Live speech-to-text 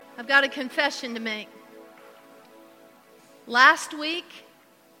I've got a confession to make. Last week,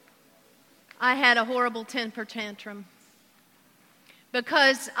 I had a horrible temper tantrum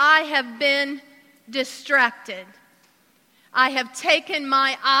because I have been distracted. I have taken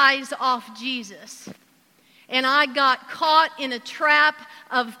my eyes off Jesus, and I got caught in a trap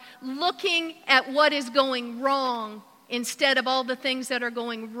of looking at what is going wrong instead of all the things that are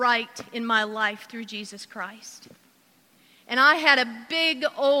going right in my life through Jesus Christ. And I had a big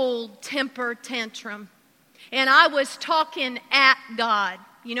old temper tantrum. And I was talking at God.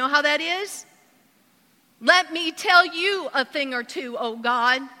 You know how that is? Let me tell you a thing or two, oh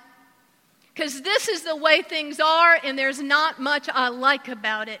God. Because this is the way things are, and there's not much I like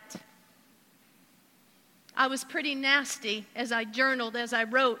about it. I was pretty nasty as I journaled, as I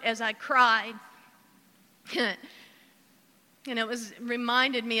wrote, as I cried. And it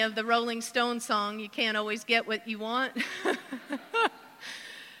reminded me of the Rolling Stones song, "You Can't Always Get What You Want."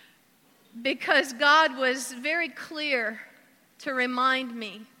 Because God was very clear to remind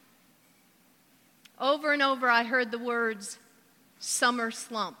me. Over and over I heard the words, summer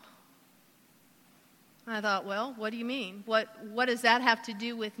slump. I thought, well, what do you mean? What does that have to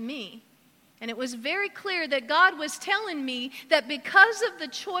do with me? And it was very clear that God was telling me that because of the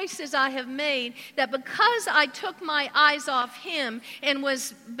choices I have made, that because I took my eyes off Him and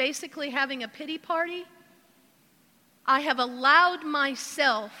was basically having a pity party, I have allowed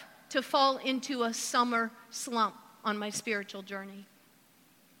myself to fall into a summer slump on my spiritual journey.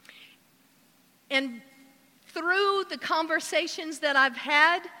 And through the conversations that I've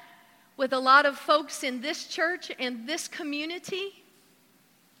had with a lot of folks in this church and this community,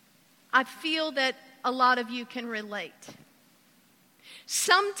 I feel that a lot of you can relate.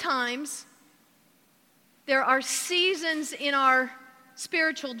 Sometimes there are seasons in our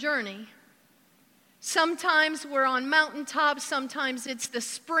spiritual journey. Sometimes we're on mountaintops, sometimes it's the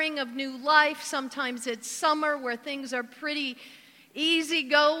spring of new life, sometimes it's summer where things are pretty easy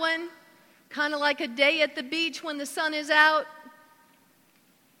going, kind of like a day at the beach when the sun is out.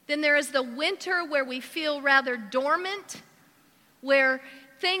 Then there is the winter where we feel rather dormant, where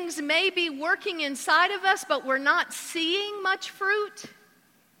things may be working inside of us, but we're not seeing much fruit.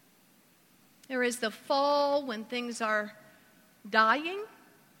 There is the fall when things are dying.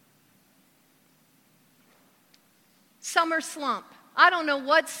 Summer slump. I don't know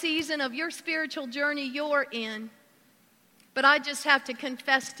what season of your spiritual journey you're in, but I just have to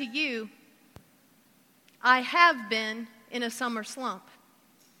confess to you, I have been in a summer slump.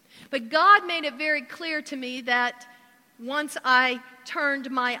 But God made it very clear to me that once I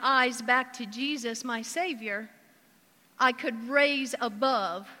turned my eyes back to Jesus, my Savior, I could raise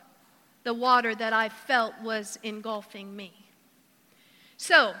above the water that I felt was engulfing me.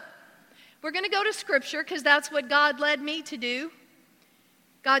 So, we're going to go to Scripture because that's what God led me to do.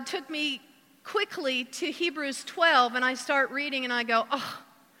 God took me quickly to Hebrews 12, and I start reading, and I go, oh,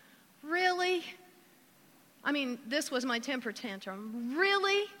 really? I mean, this was my temper tantrum.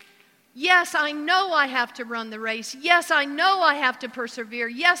 Really? Yes, I know I have to run the race. Yes, I know I have to persevere.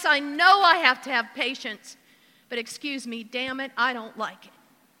 Yes, I know I have to have patience. But excuse me, damn it, I don't like it.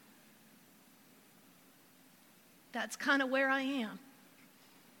 That's kind of where I am.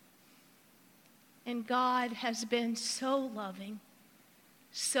 And God has been so loving,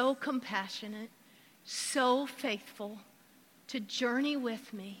 so compassionate, so faithful to journey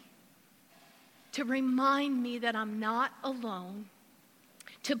with me, to remind me that I'm not alone,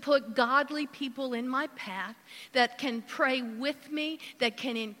 to put godly people in my path that can pray with me, that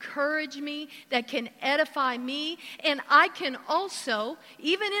can encourage me, that can edify me, and I can also,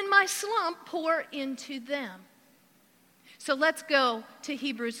 even in my slump, pour into them. So let's go to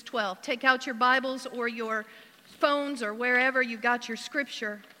Hebrews 12. Take out your Bibles or your phones or wherever you got your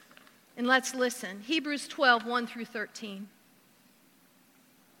scripture, and let's listen. Hebrews 12, 1 through 13.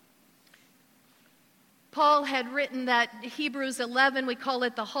 Paul had written that Hebrews 11, we call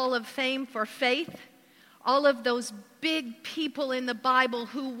it the Hall of Fame for faith. All of those big people in the Bible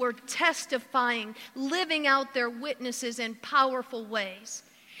who were testifying, living out their witnesses in powerful ways.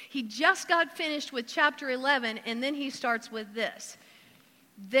 He just got finished with chapter 11, and then he starts with this.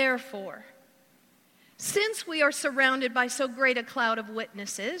 Therefore, since we are surrounded by so great a cloud of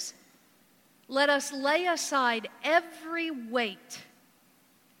witnesses, let us lay aside every weight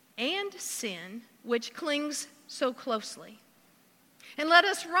and sin which clings so closely. And let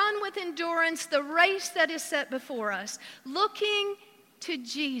us run with endurance the race that is set before us, looking to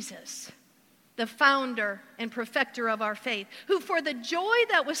Jesus, the founder and perfecter of our faith, who for the joy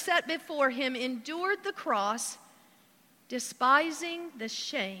that was set before him endured the cross, despising the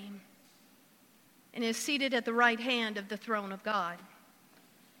shame, and is seated at the right hand of the throne of God.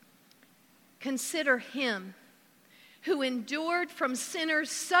 Consider him who endured from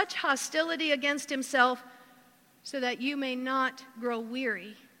sinners such hostility against himself, so that you may not grow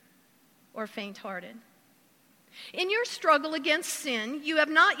weary or faint-hearted. In your struggle against sin, you have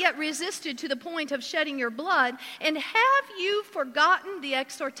not yet resisted to the point of shedding your blood, and have you forgotten the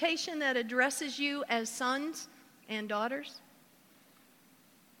exhortation that addresses you as sons and daughters?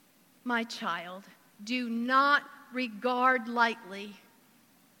 My child, do not regard lightly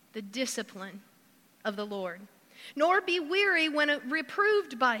the discipline of the Lord, nor be weary when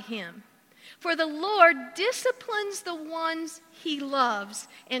reproved by him. For the Lord disciplines the ones he loves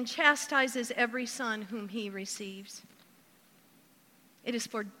and chastises every son whom he receives. It is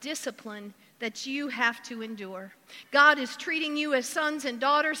for discipline that you have to endure. God is treating you as sons and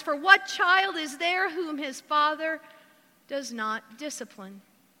daughters, for what child is there whom his father does not discipline?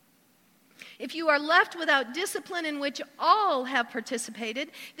 If you are left without discipline in which all have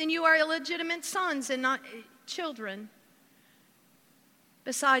participated, then you are illegitimate sons and not children.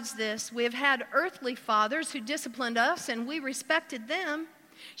 Besides this, we have had earthly fathers who disciplined us, and we respected them.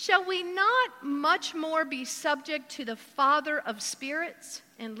 Shall we not much more be subject to the Father of spirits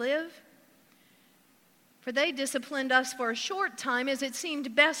and live? For they disciplined us for a short time as it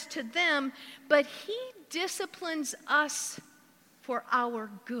seemed best to them, but he disciplines us for our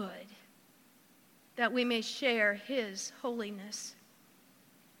good, that we may share his holiness.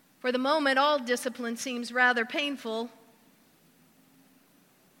 For the moment, all discipline seems rather painful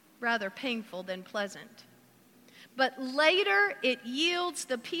than pleasant. But later it yields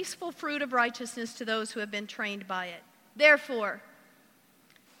the peaceful fruit of righteousness to those who have been trained by it. Therefore,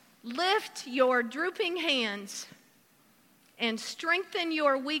 lift your drooping hands and strengthen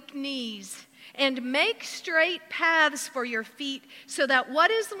your weak knees and make straight paths for your feet, so that what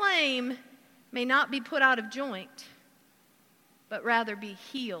is lame may not be put out of joint, but rather be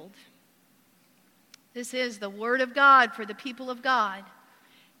healed. This is the word of God for the people of God.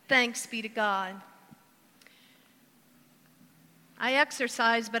 Thanks be to God. I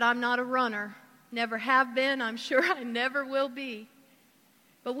exercise, but I'm not a runner. Never have been. I'm sure I never will be.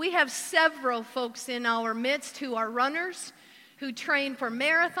 But we have several folks in our midst who are runners, who train for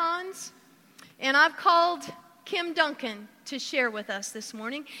marathons. And I've called Kim Duncan to share with us this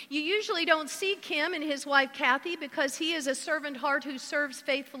morning. You usually don't see Kim and his wife Kathy because he is a servant heart who serves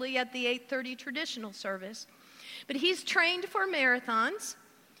faithfully at the 8:30 traditional service. But he's trained for marathons,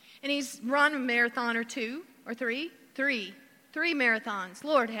 and he's run a marathon or two or three marathons.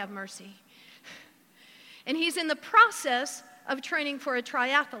 Lord have mercy. And he's in the process of training for a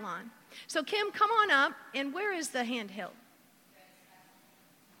triathlon. So Kim, come on up, and where is the handheld?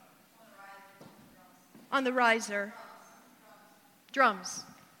 On the riser. Drums.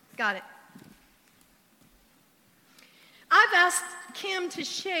 Got it. I've asked Kim to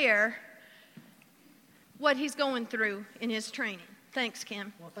share what he's going through in his training. Thanks,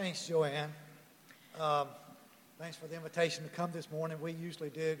 Kim. Well, thanks, Joanne. Thanks for the invitation to come this morning. We usually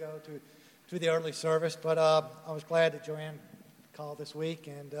do go to the early service, but I was glad that Joanne called this week.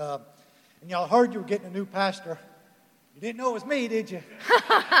 And y'all heard you were getting a new pastor. You didn't know it was me, did you?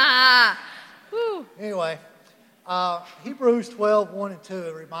 Woo. Anyway, Hebrews 12:1-2,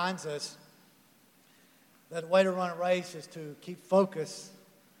 it reminds us that the way to run a race is to keep focus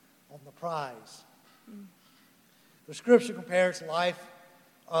on the prize. The scripture compares life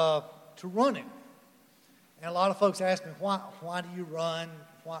to running. And a lot of folks ask me, why do you run?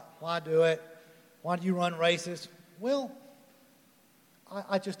 Why do it? Why do you run races? Well,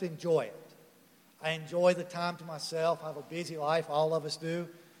 I just enjoy it. I enjoy the time to myself. I have a busy life, all of us do.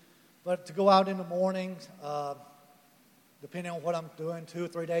 But to go out in the mornings, depending on what I'm doing, 2 or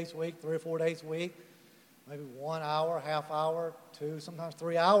 3 days a week, 3 or 4 days a week, maybe 1 hour, half hour, 2, sometimes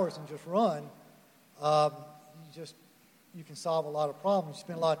 3 hours, and just run, you can solve a lot of problems. You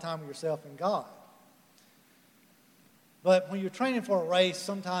spend a lot of time with yourself and God. But when you're training for a race,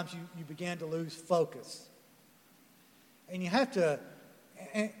 sometimes you begin to lose focus. And you have to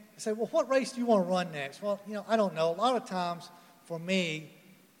say, well, what race do you want to run next? Well, I don't know. A lot of times, for me,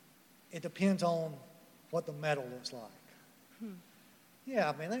 it depends on what the medal looks like. Yeah,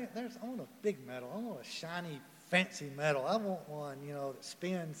 I mean, I want a big medal. I want a shiny, fancy medal. I want one, that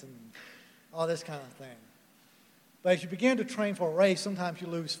spins and all this kind of thing. But as you begin to train for a race, sometimes you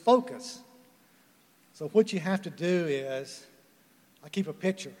lose focus. So what you have to do is, I keep a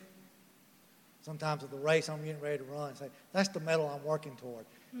picture sometimes of the race I'm getting ready to run and say, that's the medal I'm working toward.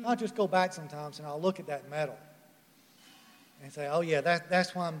 I'll just go back sometimes and I'll look at that medal and say, oh yeah,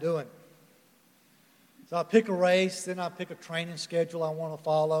 that's what I'm doing. So I pick a race, then I pick a training schedule I want to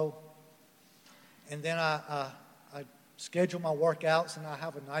follow, and then I schedule my workouts, and I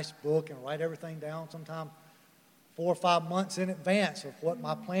have a nice book and write everything down, sometimes 4 or 5 months in advance of what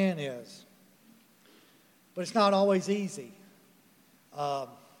my plan is. But it's not always easy.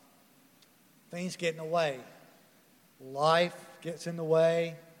 Things get in the way. Life gets in the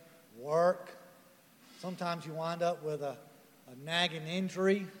way. Work. Sometimes you wind up with a nagging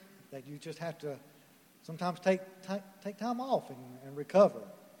injury that you just have to sometimes take time off and recover.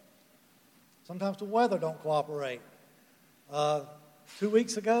 Sometimes the weather don't cooperate. 2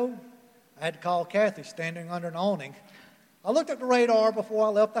 weeks ago, I had to call Kathy standing under an awning. I looked at the radar before I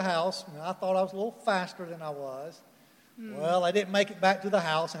left the house, and I thought I was a little faster than I was. Well, I didn't make it back to the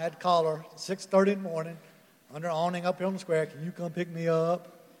house. I had to call her at 6:30 in the morning under an awning up here on the square. Can you come pick me up?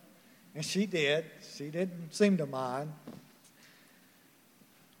 And she did. She didn't seem to mind.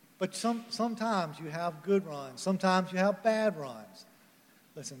 But sometimes you have good runs. Sometimes you have bad runs.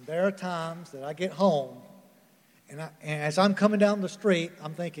 Listen, there are times that I get home, and as I'm coming down the street,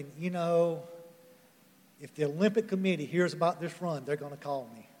 I'm thinking, if the Olympic Committee hears about this run, they're going to call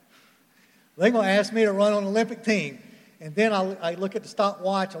me. They're going to ask me to run on the Olympic team. And then I look at the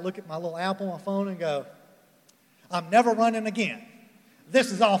stopwatch, I look at my little app on my phone and go, I'm never running again.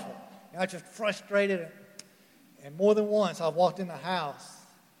 This is awful. And I just frustrated. And more than once, I walked in the house,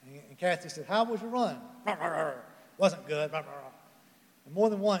 and Kathy said, how was your run? Wasn't good. And more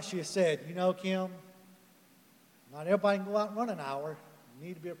than once, she has said, Kim, not everybody can go out and run an hour. You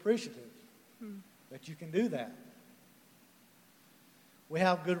need to be appreciative that you can do that. We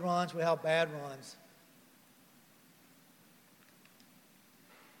have good runs. We have bad runs.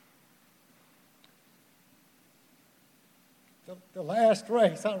 The last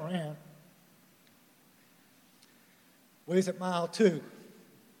race I ran, we was at mile 2. And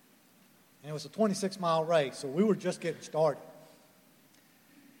it was a 26-mile race, so we were just getting started.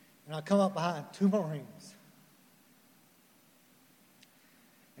 And I come up behind 2 Marines.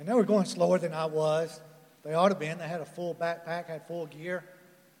 And they were going slower than I was. They ought to been. They had a full backpack, had full gear.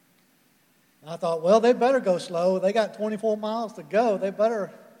 And I thought, well, they better go slow. They got 24 miles to go. They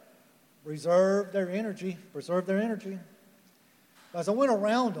better preserve their energy. As I went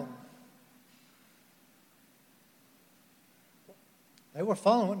around them, they were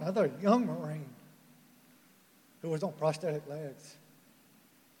following another young Marine who was on prosthetic legs.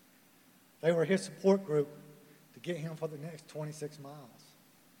 They were his support group to get him for the next 26 miles.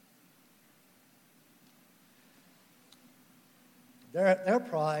 Their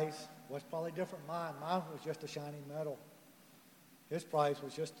prize was probably different than mine. Mine was just a shiny medal. His prize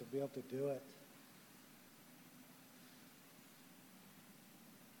was just to be able to do it.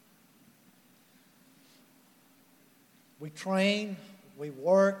 We train, we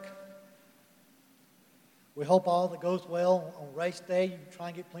work, we hope all that goes well on race day. You try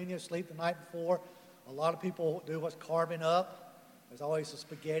and get plenty of sleep the night before. A lot of people do what's carving up. There's always a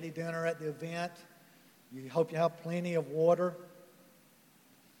spaghetti dinner at the event. You hope you have plenty of water.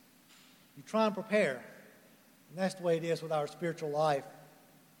 You try and prepare. And that's the way it is with our spiritual life.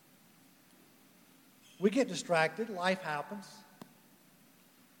 We get distracted. Life happens.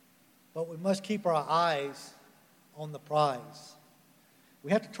 But we must keep our eyes on the prize.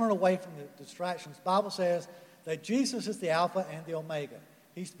 We have to turn away from the distractions. The Bible says that Jesus is the Alpha and the Omega.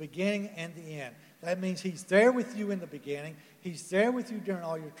 He's the beginning and the end. That means He's there with you in the beginning. He's there with you during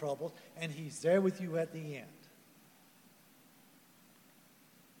all your troubles. And He's there with you at the end.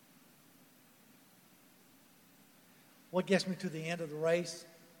 What gets me to the end of the race?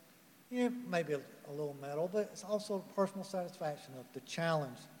 Maybe a little medal, but it's also personal satisfaction of the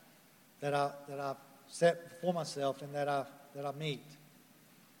challenge that I've set before myself and that I meet.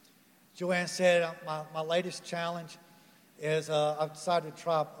 Joanne said my latest challenge is I've decided to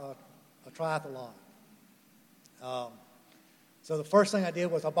try a triathlon. So the first thing I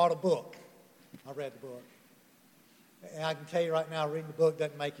did was I bought a book. I read the book. And I can tell you right now, reading the book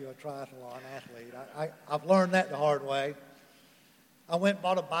doesn't make you a triathlon athlete. I've learned that the hard way. I went and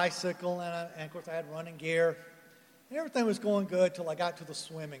bought a bicycle, and of course I had running gear. And everything was going good till I got to the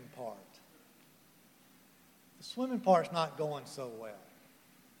swimming part. The swimming part's not going so well.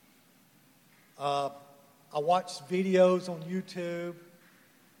 I watched videos on YouTube,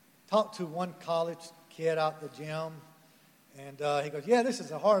 talked to one college kid out at the gym, and he goes, "Yeah, this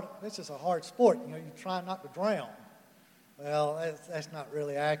is a hard sport. You try not to drown." Well, that's not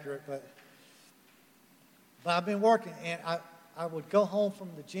really accurate, but I've been working, and I would go home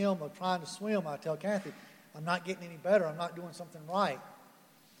from the gym of trying to swim. I'd tell Kathy, I'm not getting any better. I'm not doing something right.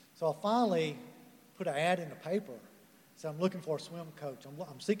 So I finally put an ad in the paper. Said, I'm looking for a swim coach.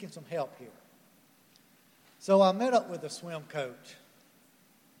 I'm seeking some help here. So I met up with a swim coach.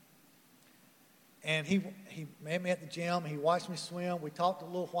 And he met me at the gym. He watched me swim. We talked a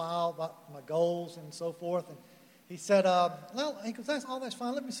little while about my goals and so forth. And he said, he goes, that's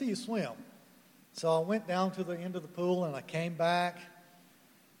fine. Let me see you swim. So I went down to the end of the pool, and I came back.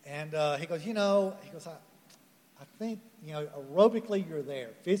 And he goes, I think, aerobically you're there.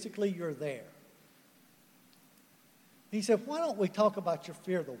 Physically you're there. He said, why don't we talk about your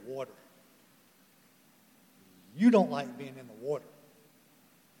fear of the water? You don't like being in the water.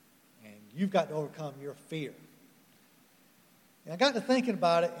 And you've got to overcome your fear. And I got to thinking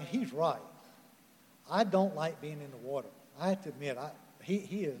about it, and he's right. I don't like being in the water. I have to admit,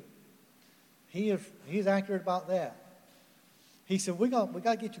 he's accurate about that. He said, we got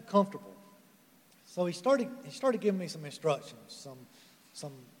to get you comfortable. So he started giving me some instructions,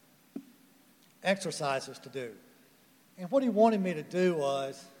 some exercises to do. And what he wanted me to do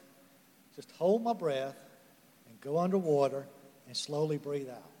was just hold my breath and go underwater and slowly breathe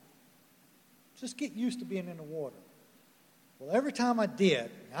out. Just get used to being in the water. Well, every time I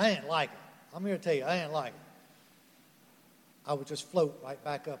did, I didn't like it. I'm here to tell you, I didn't like it. I would just float right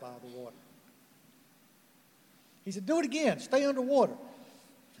back up out of the water. He said, do it again. Stay underwater.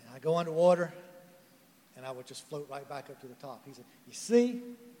 And I go underwater, and I would just float right back up to the top. He said, you see,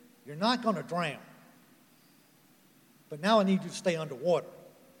 you're not going to drown. But now I need you to stay underwater.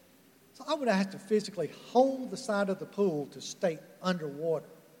 So I would have to physically hold the side of the pool to stay underwater.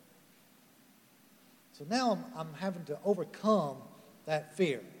 So now I'm having to overcome that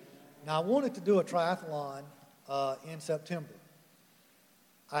fear. Now, I wanted to do a triathlon in September.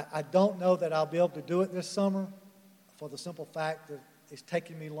 I don't know that I'll be able to do it this summer for the simple fact that it's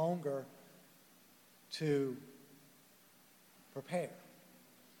taking me longer to prepare.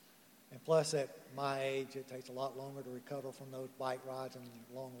 And plus, at my age, it takes a lot longer to recover from those bike rides and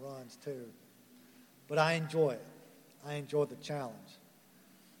long runs, too. But I enjoy it. I enjoy the challenge.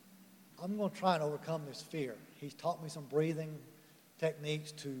 I'm going to try and overcome this fear. He's taught me some breathing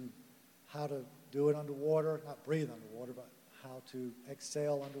techniques to how to do it underwater, not breathe underwater, but how to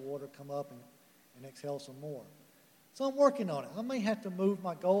exhale underwater, come up and exhale some more. So I'm working on it. I may have to move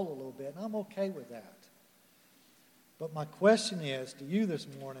my goal a little bit, and I'm okay with that. But my question is to you this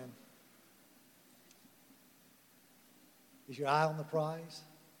morning, is your eye on the prize?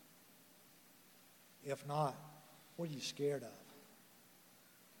 If not, what are you scared of?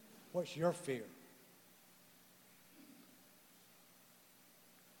 What's your fear?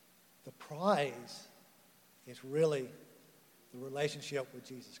 The prize is really the relationship with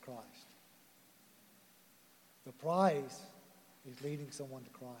Jesus Christ. The prize is leading someone to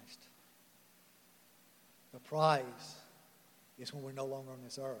Christ. The prize is when we're no longer on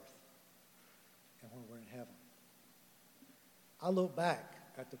this earth and when we're in heaven. I look back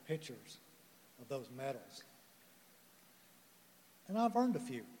at the pictures of those medals, and I've earned a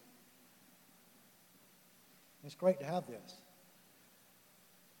few. It's great to have this.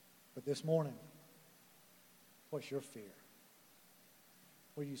 But this morning, what's your fear?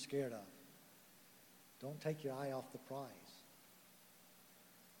 What are you scared of? Don't take your eye off the prize.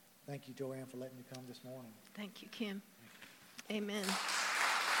 Thank you, Joanne, for letting me come this morning. Thank you, Kim. Amen.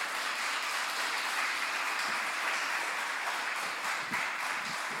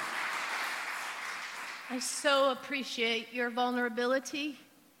 I so appreciate your vulnerability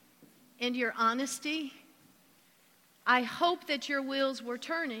and your honesty. I hope that your wheels were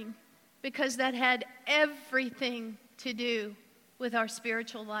turning because that had everything to do with our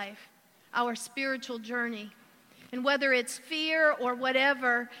spiritual life, our spiritual journey. And whether it's fear or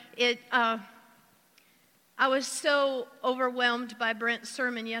whatever, I was so overwhelmed by Brent's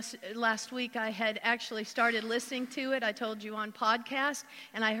sermon last week. I had actually started listening to it. I told you on podcast,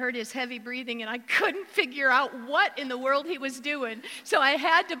 and I heard his heavy breathing, and I couldn't figure out what in the world he was doing. So I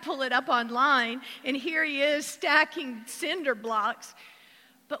had to pull it up online, and here he is stacking cinder blocks.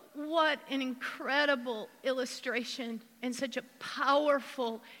 But what an incredible illustration and such a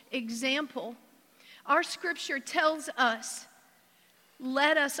powerful example. Our scripture tells us,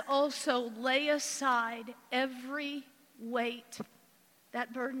 let us also lay aside every weight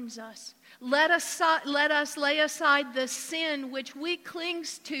that burdens us. Let us lay aside the sin which we cling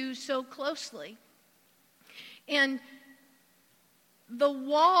to so closely. And the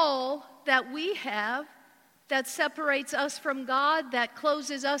wall that we have that separates us from God, that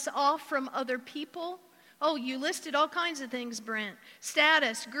closes us off from other people. Oh, you listed all kinds of things, Brent.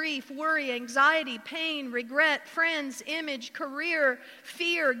 Status, grief, worry, anxiety, pain, regret, friends, image, career,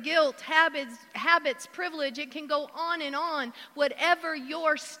 fear, guilt, habits, privilege. It can go on and on. Whatever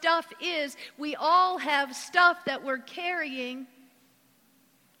your stuff is, we all have stuff that we're carrying.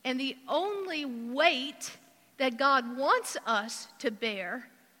 And the only weight that God wants us to bear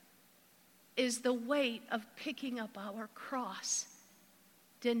is the weight of picking up our cross,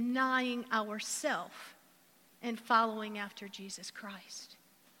 denying ourselves, and following after Jesus Christ.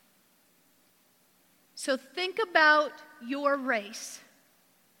 So think about your race,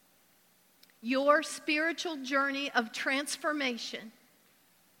 your spiritual journey of transformation.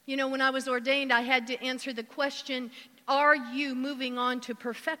 You know, when I was ordained, I had to answer the question, are you moving on to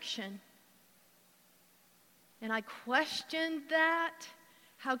perfection? And I questioned that.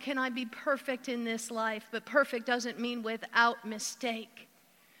 How can I be perfect in this life? But perfect doesn't mean without mistake.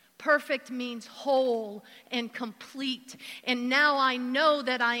 Perfect means whole and complete. And now I know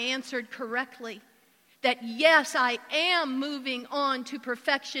that I answered correctly. That yes, I am moving on to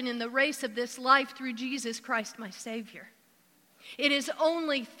perfection in the race of this life through Jesus Christ, my Savior. It is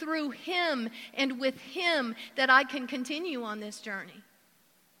only through Him and with Him that I can continue on this journey.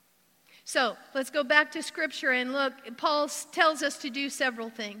 So let's go back to Scripture and look. Paul tells us to do several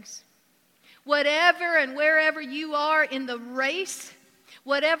things. Whatever and wherever you are in the race,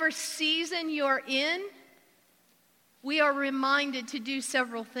 whatever season you're in, we are reminded to do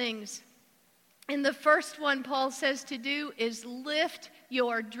several things. And the first one Paul says to do is lift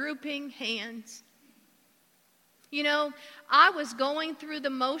your drooping hands. You know, I was going through the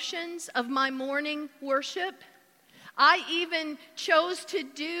motions of my morning worship. I even chose to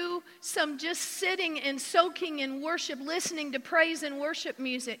do some just sitting and soaking in worship, listening to praise and worship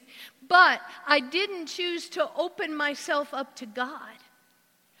music. But I didn't choose to open myself up to God.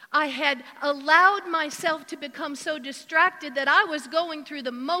 I had allowed myself to become so distracted that I was going through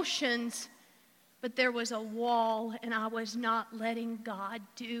the motions, but there was a wall, and I was not letting God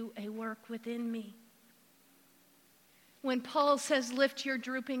do a work within me. When Paul says, lift your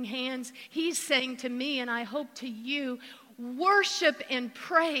drooping hands, he's saying to me, and I hope to you, worship and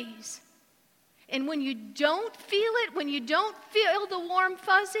praise. And when you don't feel it, when you don't feel the warm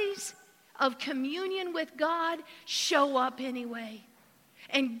fuzzies of communion with God, show up anyway.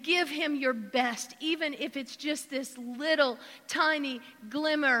 And give Him your best, even if it's just this little tiny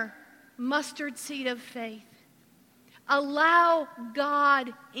glimmer, mustard seed of faith. Allow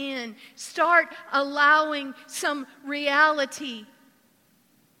God in. Start allowing some reality.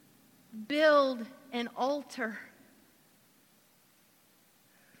 Build an altar.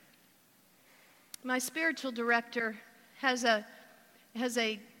 My spiritual director has a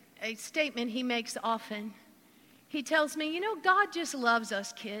statement he makes often. He tells me, you know, God just loves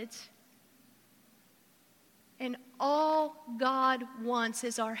us kids. And all God wants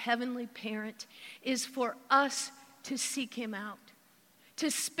as our heavenly parent is for us to seek Him out,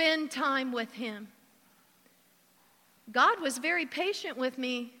 to spend time with Him. God was very patient with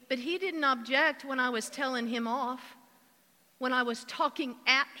me, but He didn't object when I was telling Him off, when I was talking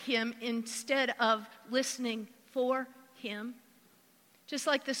at Him instead of listening for Him. Just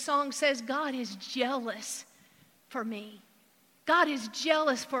like the song says, God is jealous for me. God is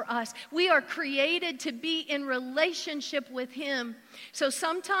jealous for us. We are created to be in relationship with Him. So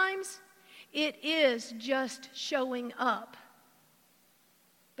sometimes it is just showing up.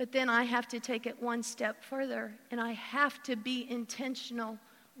 But then I have to take it one step further, and I have to be intentional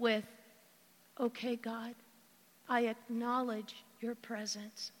with, okay, God, I acknowledge your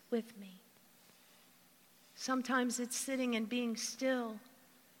presence with me. Sometimes it's sitting and being still.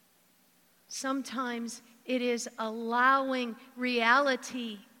 Sometimes it is allowing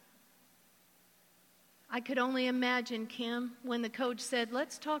reality. I could only imagine, Kim, when the coach said,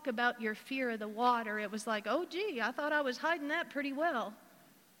 let's talk about your fear of the water. It was like, oh, gee, I thought I was hiding that pretty well.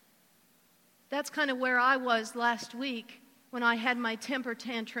 That's kind of where I was last week when I had my temper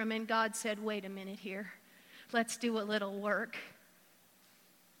tantrum and God said, wait a minute here. Let's do a little work.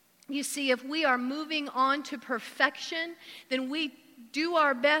 You see, if we are moving on to perfection, then we do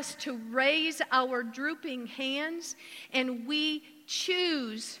our best to raise our drooping hands, and we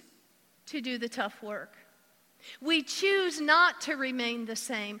choose to do the tough work. We choose not to remain the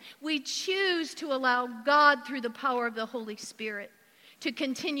same. We choose to allow God, through the power of the Holy Spirit, to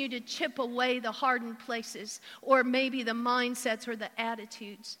continue to chip away the hardened places, or maybe the mindsets or the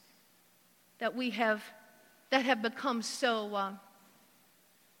attitudes that have become so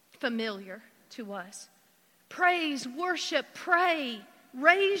familiar to us. Praise, worship, pray.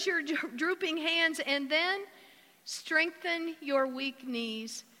 Raise your drooping hands, and then strengthen your weak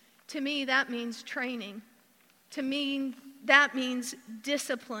knees. To me, that means training. To me, that means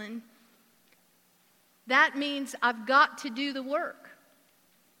discipline. That means I've got to do the work.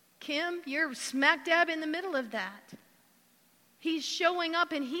 Kim, you're smack dab in the middle of that. He's showing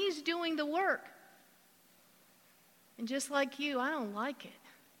up and He's doing the work. And just like you, I don't like it.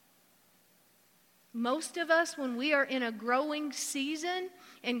 Most of us, when we are in a growing season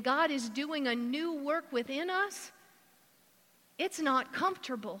and God is doing a new work within us, it's not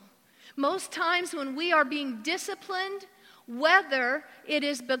comfortable. Most times when we are being disciplined, whether it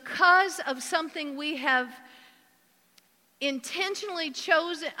is because of something we have intentionally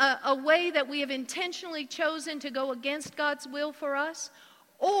chosen, a way that we have intentionally chosen to go against God's will for us,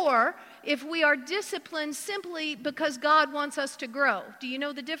 or if we are disciplined simply because God wants us to grow. Do you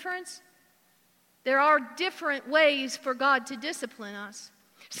know the difference? There are different ways for God to discipline us.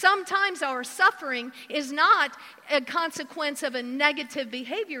 Sometimes our suffering is not a consequence of a negative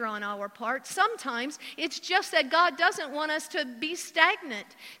behavior on our part. Sometimes it's just that God doesn't want us to be stagnant,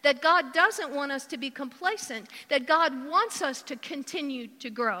 that God doesn't want us to be complacent, that God wants us to continue to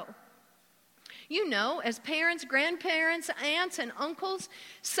grow. You know, as parents, grandparents, aunts, and uncles,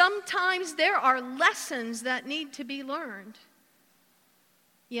 sometimes there are lessons that need to be learned.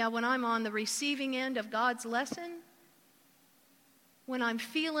 Yeah, when I'm on the receiving end of God's lesson, when I'm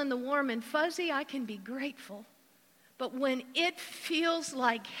feeling the warm and fuzzy, I can be grateful. But when it feels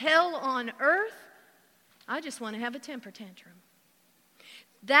like hell on earth, I just want to have a temper tantrum.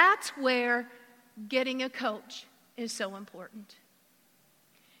 That's where getting a coach is so important.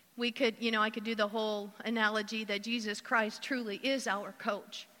 I could do the whole analogy that Jesus Christ truly is our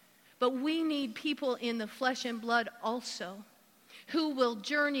coach. But we need people in the flesh and blood also, who will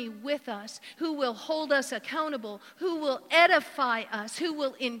journey with us, who will hold us accountable, who will edify us, who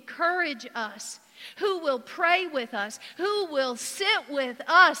will encourage us, who will pray with us, who will sit with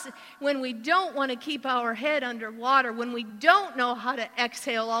us when we don't want to keep our head underwater, when we don't know how to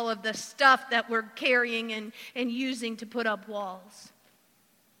exhale all of the stuff that we're carrying and using to put up walls.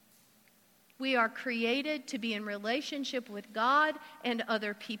 We are created to be in relationship with God and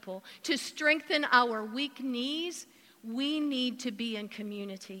other people. To strengthen our weak knees, we need to be in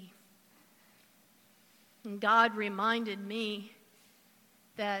community. And God reminded me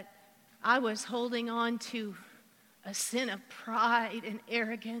that I was holding on to a sin of pride and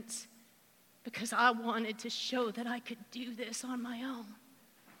arrogance because I wanted to show that I could do this on my own.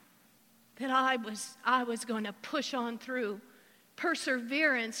 That I was going to push on through.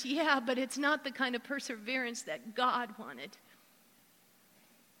 Perseverance, yeah, but it's not the kind of perseverance that God wanted.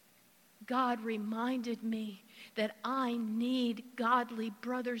 God reminded me that I need godly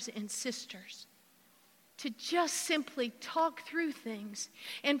brothers and sisters to just simply talk through things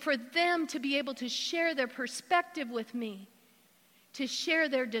and for them to be able to share their perspective with me, to share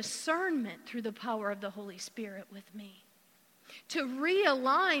their discernment through the power of the Holy Spirit with me, to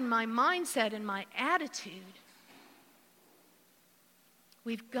realign my mindset and my attitude.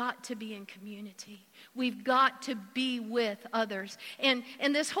 We've got to be in community. We've got to be with others. And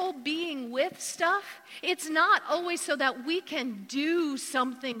this whole being with stuff, it's not always so that we can do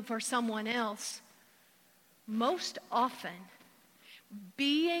something for someone else. Most often,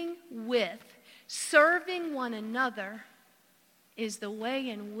 being with, serving one another is the way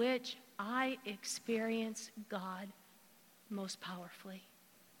in which I experience God most powerfully,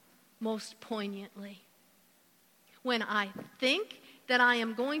 most poignantly. When I think that I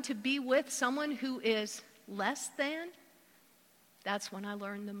am going to be with someone who is less than, that's when I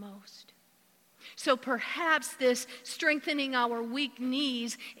learn the most. So perhaps this strengthening our weak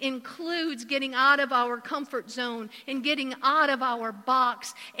knees includes getting out of our comfort zone and getting out of our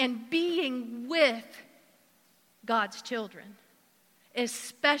box and being with God's children,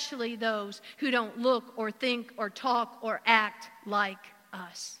 especially those who don't look or think or talk or act like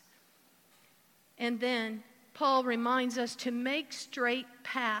us. And then Paul reminds us to make straight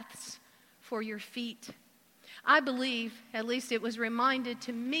paths for your feet. I believe, at least it was reminded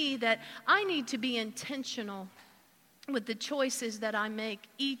to me, that I need to be intentional with the choices that I make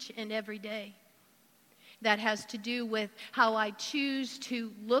each and every day. That has to do with how I choose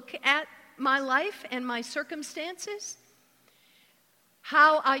to look at my life and my circumstances,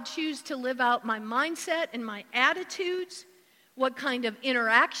 how I choose to live out my mindset and my attitudes, what kind of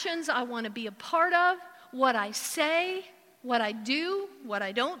interactions I want to be a part of, what I say, what I do, what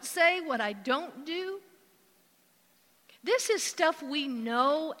I don't say, what I don't do. This is stuff we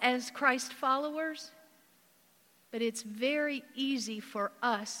know as Christ followers, but it's very easy for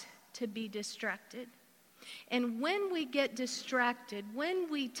us to be distracted. And when we get distracted, when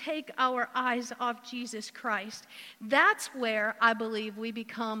we take our eyes off Jesus Christ, that's where I believe we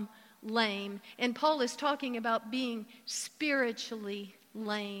become lame. And Paul is talking about being spiritually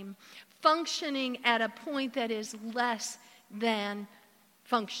lame, functioning at a point that is less than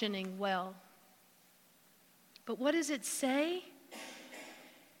functioning well. But what does it say?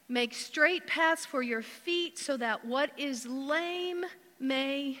 Make straight paths for your feet so that what is lame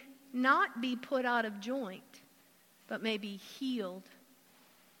may not be put out of joint, but may be healed.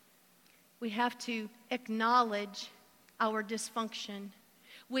 We have to acknowledge our dysfunction.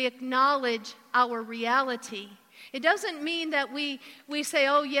 We acknowledge our reality. It doesn't mean that we say,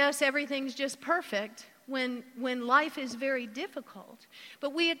 oh yes, everything's just perfect when life is very difficult.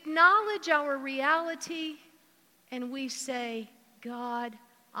 But we acknowledge our reality and we say, God,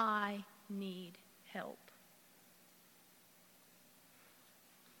 I need help.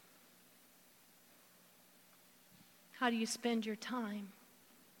 How do you spend your time?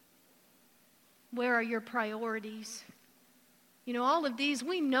 Where are your priorities? You know, all of these,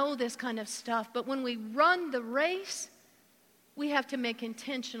 we know this kind of stuff, but when we run the race, we have to make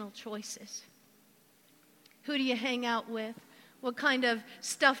intentional choices. Who do you hang out with? What kind of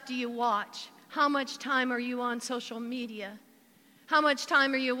stuff do you watch? How much time are you on social media? How much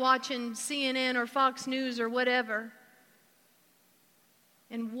time are you watching CNN or Fox News or whatever?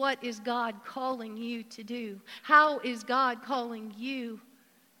 And what is God calling you to do? How is God calling you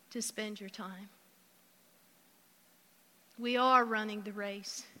to spend your time? We are running the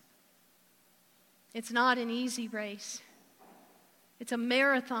race. It's not an easy race. It's a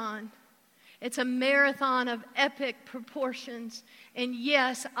marathon. It's a marathon of epic proportions. And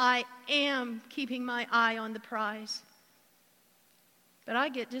yes, I am keeping my eye on the prize. But I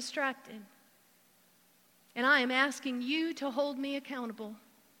get distracted. And I am asking you to hold me accountable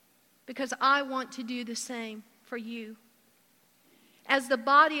because I want to do the same for you. As the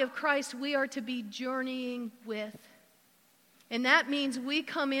body of Christ, we are to be journeying with. And that means we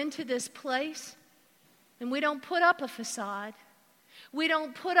come into this place and we don't put up a facade. We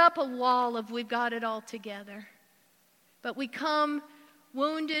don't put up a wall of we've got it all together. But we come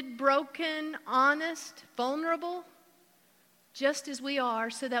wounded, broken, honest, vulnerable, just as we are,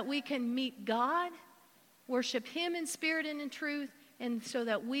 so that we can meet God, worship Him in spirit and in truth, and so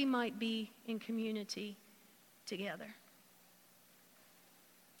that we might be in community together.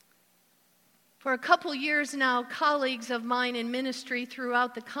 For a couple years now, colleagues of mine in ministry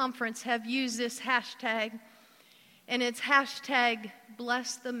throughout the conference have used this hashtag, and it's hashtag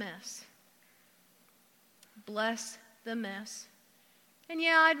bless the mess. Bless the mess. And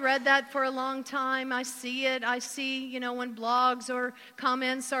yeah, I'd read that for a long time. I see it. I see, when blogs or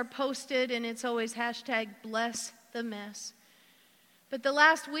comments are posted, and it's always hashtag bless the mess. But the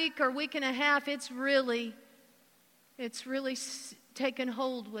last week or week and a half, it's really taken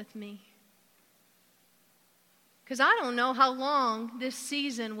hold with me. Because I don't know how long this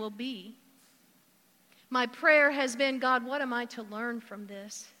season will be. My prayer has been, God, what am I to learn from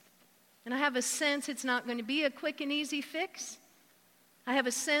this? And I have a sense it's not going to be a quick and easy fix. I have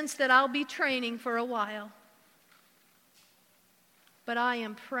a sense that I'll be training for a while. But I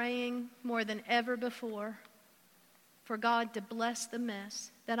am praying more than ever before for God to bless the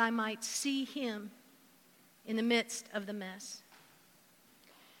mess, that I might see Him in the midst of the mess.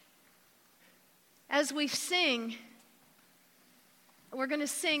 As we sing, we're going to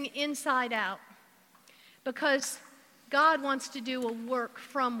sing inside out because God wants to do a work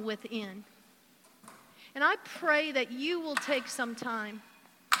from within. And I pray that you will take some time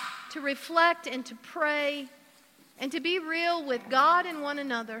to reflect and to pray and to be real with God and one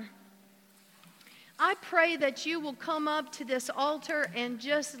another. I pray that you will come up to this altar and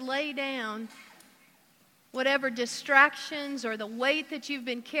just lay down whatever distractions or the weight that you've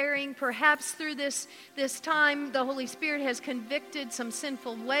been carrying. Perhaps through this time, the Holy Spirit has convicted some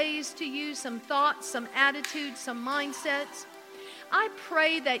sinful ways to you, some thoughts, some attitudes, some mindsets. I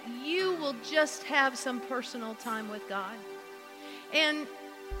pray that you will just have some personal time with God. And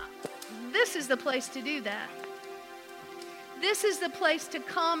this is the place to do that. This is the place to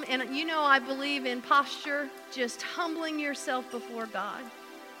come, and I believe in posture, just humbling yourself before God.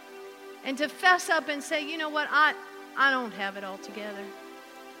 And to fess up and say, you know what, I don't have it all together.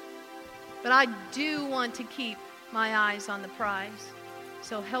 But I do want to keep my eyes on the prize.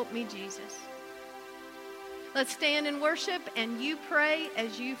 So help me, Jesus. Let's stand and worship, and you pray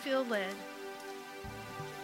as you feel led.